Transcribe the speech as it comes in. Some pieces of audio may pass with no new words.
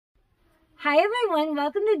Hi everyone,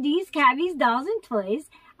 welcome to Dee's Cabbies, Dolls, and Toys.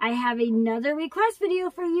 I have another request video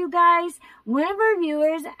for you guys. One of our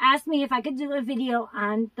viewers asked me if I could do a video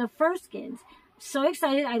on the Furskins. So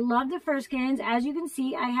excited, I love the Furskins. As you can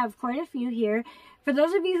see, I have quite a few here. For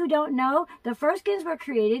those of you who don't know, the Furskins were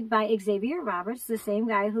created by Xavier Roberts, the same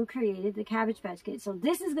guy who created the Cabbage Patch Kids. So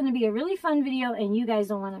this is going to be a really fun video and you guys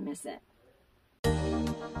don't want to miss it.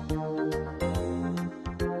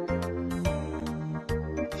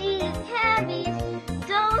 Cabbies,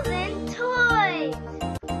 dolls, and toys.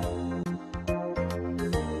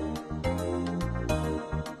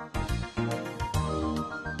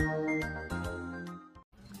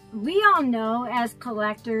 We all know as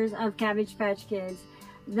collectors of Cabbage Patch Kids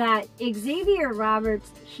that Xavier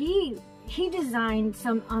Roberts, he designed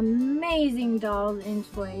some amazing dolls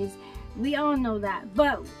and toys. We all know that.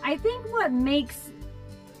 But I think what makes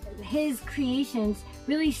his creations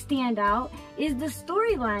really stand out is the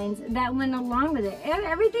storylines that went along with it.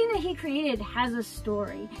 Everything that he created has a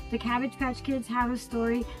story. The Cabbage Patch Kids have a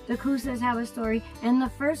story, the Koosas have a story, and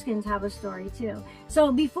the Furskins have a story too.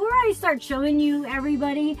 So before I start showing you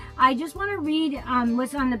everybody, I just want to read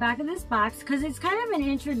what's on the back of this box, because it's kind of an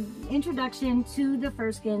introduction to the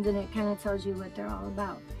Furskins, and it kind of tells you what they're all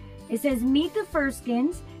about. It says, meet the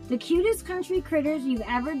Furskins, the cutest country critters you've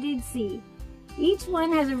ever did see. Each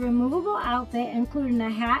one has a removable outfit, including a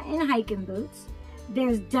hat and hiking boots.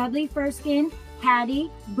 There's Dudley Furskin, Hattie,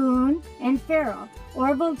 Boone, and Farrell,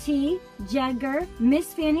 Orville T, Jedgar,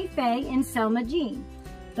 Miss Fanny Faye, and Selma Jean,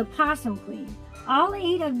 the Possum Queen. All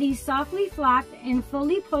 8 of these softly flocked and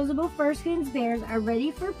fully posable Furskins bears are ready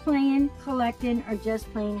for playing, collecting, or just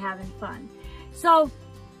plain having fun. So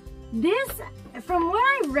this, from what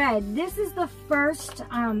I read, this is the first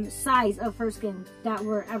size of Furskin that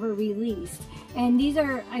were ever released. And these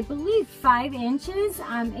are, I believe, 5 inches,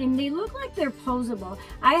 and they look like they're posable.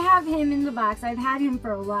 I have him in the box. I've had him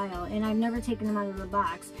for a while, and I've never taken him out of the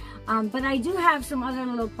box. But I do have some other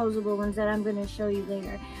little posable ones that I'm going to show you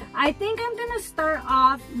later. I think I'm going to start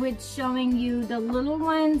off with showing you the little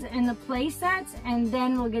ones and the play sets, and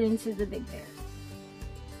then we'll get into the big bears.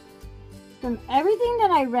 From everything that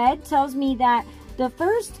I read tells me that the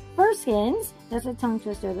first Furskins, that's a tongue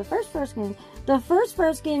twister, the first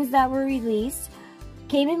Furskins that were released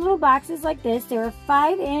came in little boxes like this. They were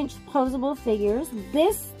 5-inch posable figures.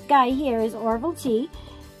 This guy here is Orville T.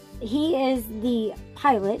 He is the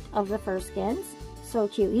pilot of the Furskins. So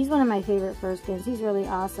cute. He's one of my favorite Furskins. He's really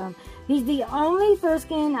awesome. He's the only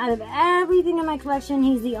Furskin out of everything in my collection.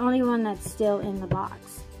 He's the only one that's still in the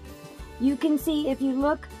box. You can see, if you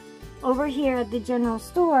look over here at the general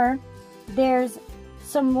store, there's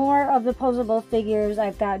some more of the posable figures.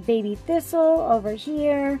 I've got Baby Thistle over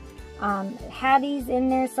here. Hattie's in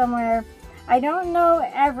there somewhere. I don't know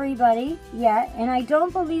everybody yet, and I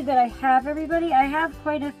don't believe that I have everybody. I have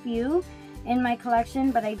quite a few in my collection,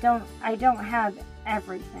 but I don't have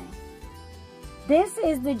everything. This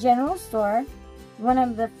is the general store. One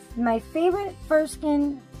of my favorite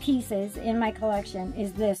Furskin pieces in my collection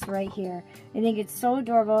is this right here. I think it's so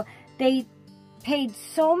adorable. They paid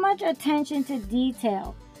so much attention to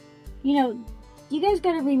detail. You know, you guys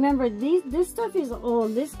got to remember, this stuff is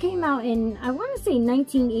old. This came out in, I want to say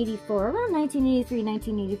 1984, around 1983,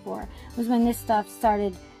 1984 was when this stuff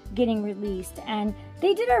started getting released, and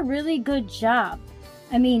they did a really good job.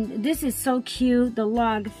 I mean, this is so cute. The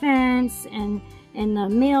log fence and the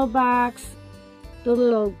mailbox, the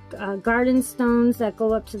little garden stones that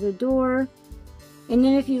go up to the door. And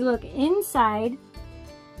then if you look inside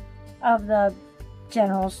of the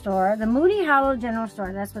general store, the Moody Hollow General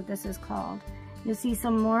Store, that's what this is called. You'll see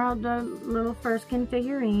some more of the little Furskin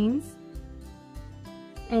figurines.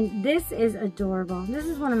 And this is adorable. This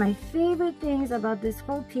is one of my favorite things about this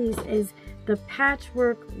whole piece, is the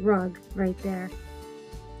patchwork rug right there.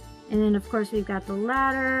 And then of course we've got the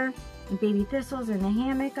ladder and Baby Thistles and the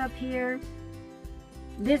hammock up here.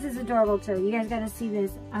 This is adorable too. You guys got to see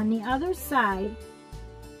this. On the other side,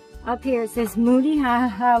 up here, it says Moody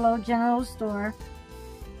Hollow General Store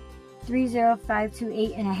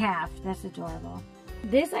 30528.5. That's adorable.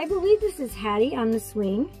 This, I believe this is Hattie on the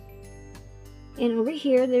swing. And over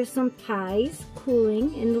here, there's some pies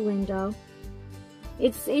cooling in the window.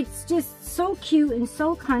 It's just so cute and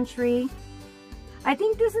so country. I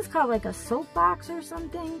think this is called like a soapbox or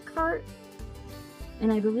something cart.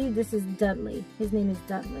 And I believe this is Dudley. His name is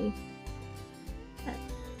Dudley.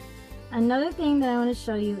 Another thing that I want to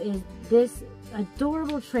show you is this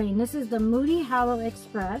adorable train. This is the Moody Hollow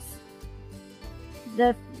Express.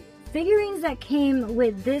 The figurines that came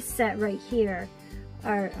with this set right here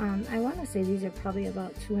are, I want to say these are probably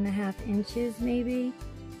about 2.5 inches maybe.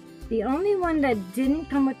 The only one that didn't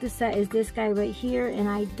come with the set is this guy right here, and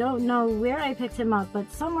I don't know where I picked him up, but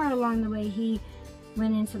somewhere along the way he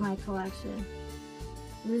went into my collection.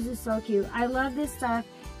 This is so cute. I love this stuff.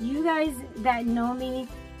 You guys that know me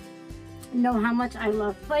know how much I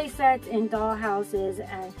love play sets and doll houses,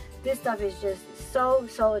 and this stuff is just so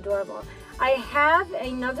adorable. I have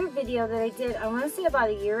another video that I did, I want to say about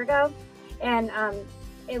a year ago, and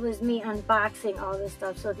it was me unboxing all this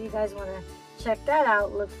stuff. So if you guys want to check that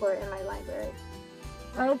out, look for it in my library.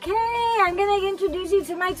 Okay, I'm gonna introduce you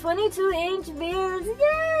to my 22-inch bears.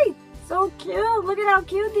 Yay! So cute. Look at how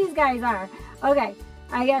cute these guys are. Okay,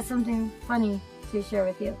 I got something funny to share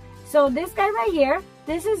with you. So this guy right here,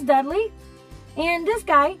 this is Dudley, and this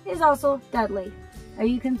guy is also Dudley. Are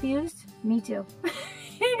you confused? Me too.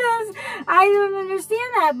 Because I don't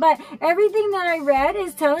understand that, but everything that I read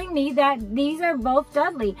is telling me that these are both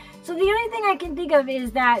Dudley. So the only thing I can think of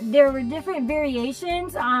is that there were different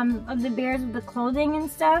variations of the bears with the clothing and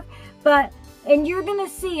stuff, and you're gonna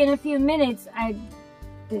see in a few minutes,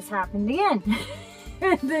 this happened again.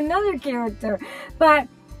 Another character. But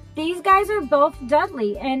these guys are both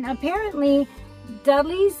Dudley, and apparently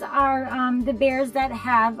Dudleys are the bears that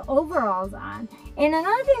have overalls on. And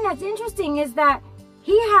another thing that's interesting is that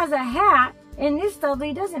he has a hat, and this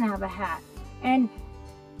Dudley doesn't have a hat. And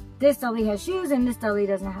this Dudley has shoes, and this Dudley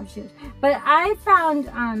doesn't have shoes. But I found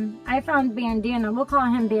Bandana. We'll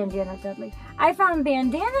call him Bandana Dudley. I found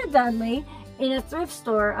Bandana Dudley in a thrift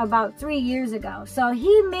store about 3 years ago. So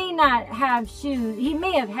he may not have shoes. He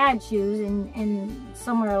may have had shoes, and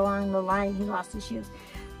somewhere along the line he lost his shoes.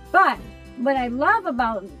 But what I love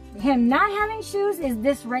about him not having shoes is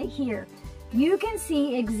this right here. You can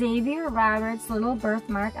see Xavier Roberts' little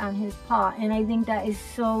birthmark on his paw, and I think that is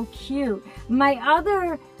so cute. My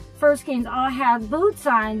other Furskins all have boots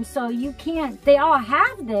on, so you can't, they all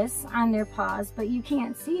have this on their paws, but you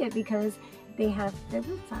can't see it because they have their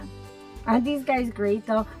boots on. Aren't these guys great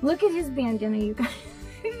though? Look at his bandana, you guys.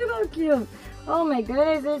 He's so cute. Oh my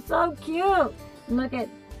goodness, they're so cute. And look at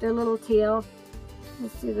their little tail.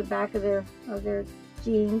 Let's see the back of their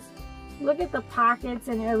jeans. Look at the pockets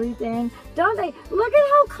and everything. Don't they? Look at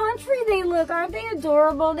how country they look. Aren't they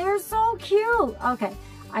adorable? They're so cute. Okay,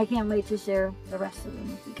 I can't wait to share the rest of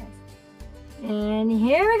them with you guys. And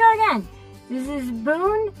here we go again. This is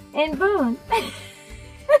Boone and Boone.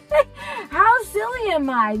 How silly am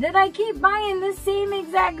I that I keep buying the same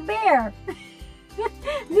exact bear?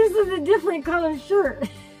 This is a different color shirt.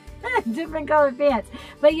 Different color pants.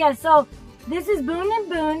 But yeah, so this is Boone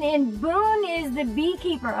and Boone is the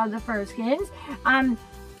beekeeper of the Furskins.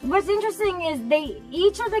 What's interesting is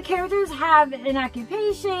each of the characters have an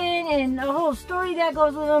occupation and a whole story that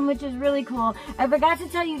goes with them, which is really cool. I forgot to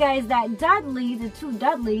tell you guys that Dudley, the two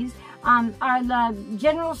Dudleys, are the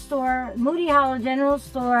general store, Moody Hollow general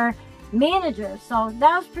store managers. So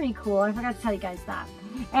that was pretty cool. I forgot to tell you guys that.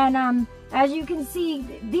 And as you can see,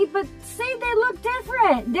 but say they look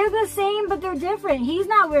different. They're the same, but they're different. He's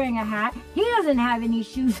not wearing a hat. He doesn't have any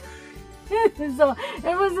shoes. So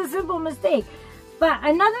it was a simple mistake. But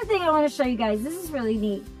another thing I want to show you guys, this is really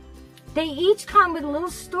neat. They each come with a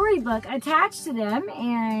little storybook attached to them,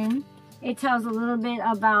 and it tells a little bit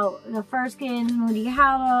about the Furskins, Moody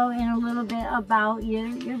Hollow, and a little bit about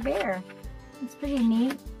your bear. It's pretty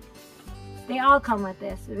neat. They all come with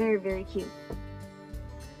this. Very, very cute.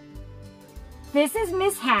 This is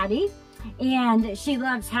Miss Hattie, and she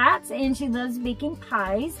loves hats and she loves baking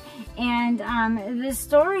pies. And the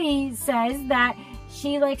story says that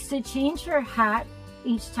she likes to change her hat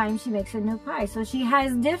each time she makes a new pie. So she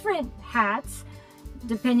has different hats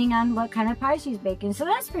depending on what kind of pie she's baking. So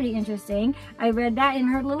that's pretty interesting. I read that in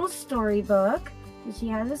her little storybook. She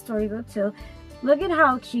has a storybook too. Look at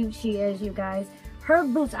how cute she is, you guys. Her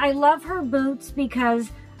boots, I love her boots because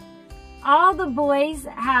all the boys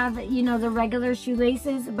have, you know, the regular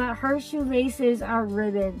shoelaces, but her shoelaces are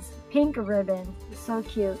ribbons, pink ribbons. So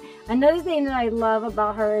cute. Another thing that I love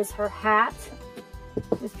about her is her hat.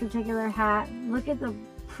 This particular hat. Look at the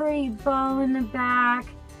pretty bow in the back.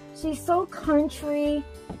 She's so country.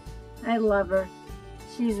 I love her.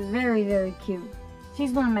 She's very, very cute.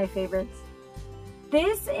 She's one of my favorites.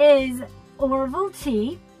 This is Orville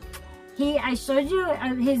T. I showed you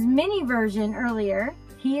his mini version earlier.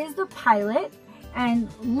 He is the pilot, and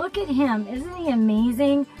look at him. Isn't he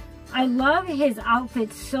amazing? I love his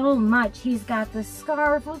outfit so much. He's got the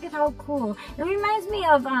scarf. Look at how cool. It reminds me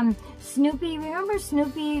of Snoopy. Remember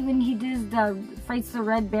Snoopy when he fights the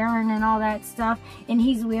Red Baron and all that stuff? And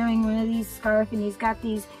he's wearing one of these scarves, and he's got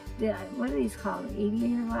these, what are these called?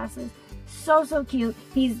 Aviator glasses. So, so cute.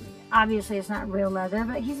 He's obviously it's not real leather,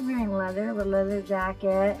 but he's wearing leather with a leather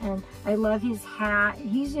jacket, and I love his hat.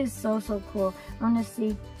 He's just so cool. I want to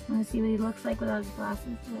see what he looks like without his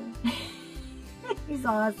glasses today. He's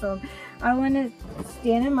awesome. I want to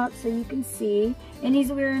stand him up so you can see, and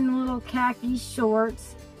he's wearing little khaki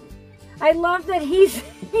shorts. I love that he's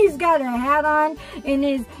got a hat on and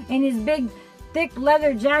his big thick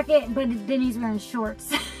leather jacket, but then he's wearing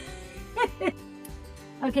shorts.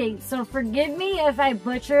 Okay, so forgive me if I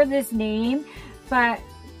butcher this name, but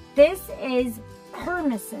this is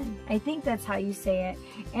Permison. I think that's how you say it.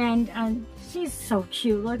 And she's so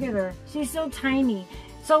cute. Look at her. She's so tiny.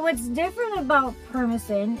 So what's different about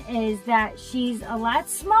Permison is that she's a lot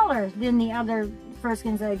smaller than the other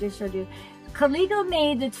Furskins that I just showed you. Coleco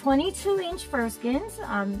made the 22-inch Furskins,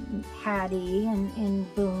 Hattie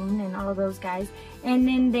and Boone and all those guys. And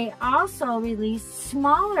then they also released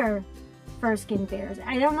smaller Furskin bears.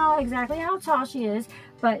 I don't know exactly how tall she is,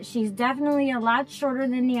 but she's definitely a lot shorter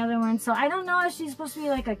than the other one. So I don't know if she's supposed to be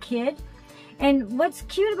like a kid. And what's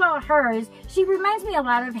cute about her is she reminds me a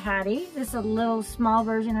lot of Hattie. Just a little small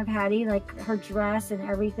version of Hattie, like her dress and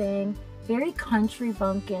everything. Very country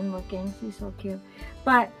bumpkin looking. She's so cute.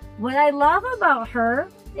 But what I love about her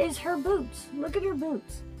is her boots. Look at her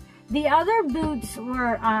boots. The other boots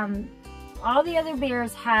were, all the other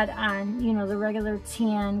bears had on, you know, the regular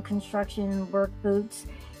tan construction work boots.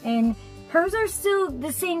 And hers are still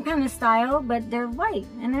the same kind of style, but they're white.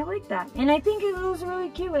 And I like that. And I think it was really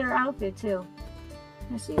cute with her outfit too.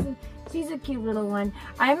 She's a cute little one.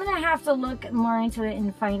 I'm going to have to look more into it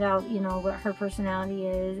and find out, you know, what her personality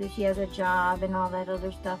is, if she has a job and all that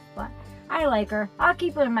other stuff. But I like her. I'll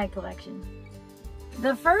keep her in my collection.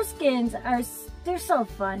 The Furskins they're so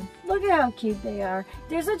fun. Look at how cute they are.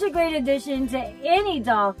 They're such a great addition to any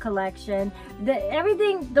doll collection.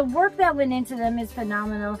 The work that went into them is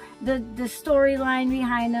phenomenal. The storyline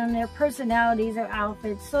behind them, their personalities, their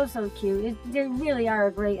outfits, so cute. They really are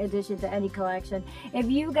a great addition to any collection. If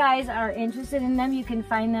you guys are interested in them, you can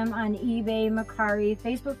find them on eBay, Mercari,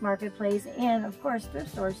 Facebook Marketplace, and of course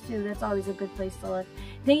thrift stores too. That's always a good place to look.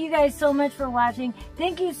 Thank you guys so much for watching.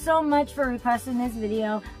 Thank you so much for requesting this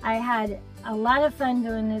video. I had a lot of fun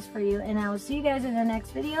doing this for you, and I will see you guys in the next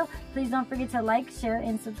video. Please don't forget to like, share,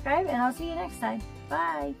 and subscribe, and I'll see you next time.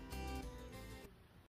 Bye!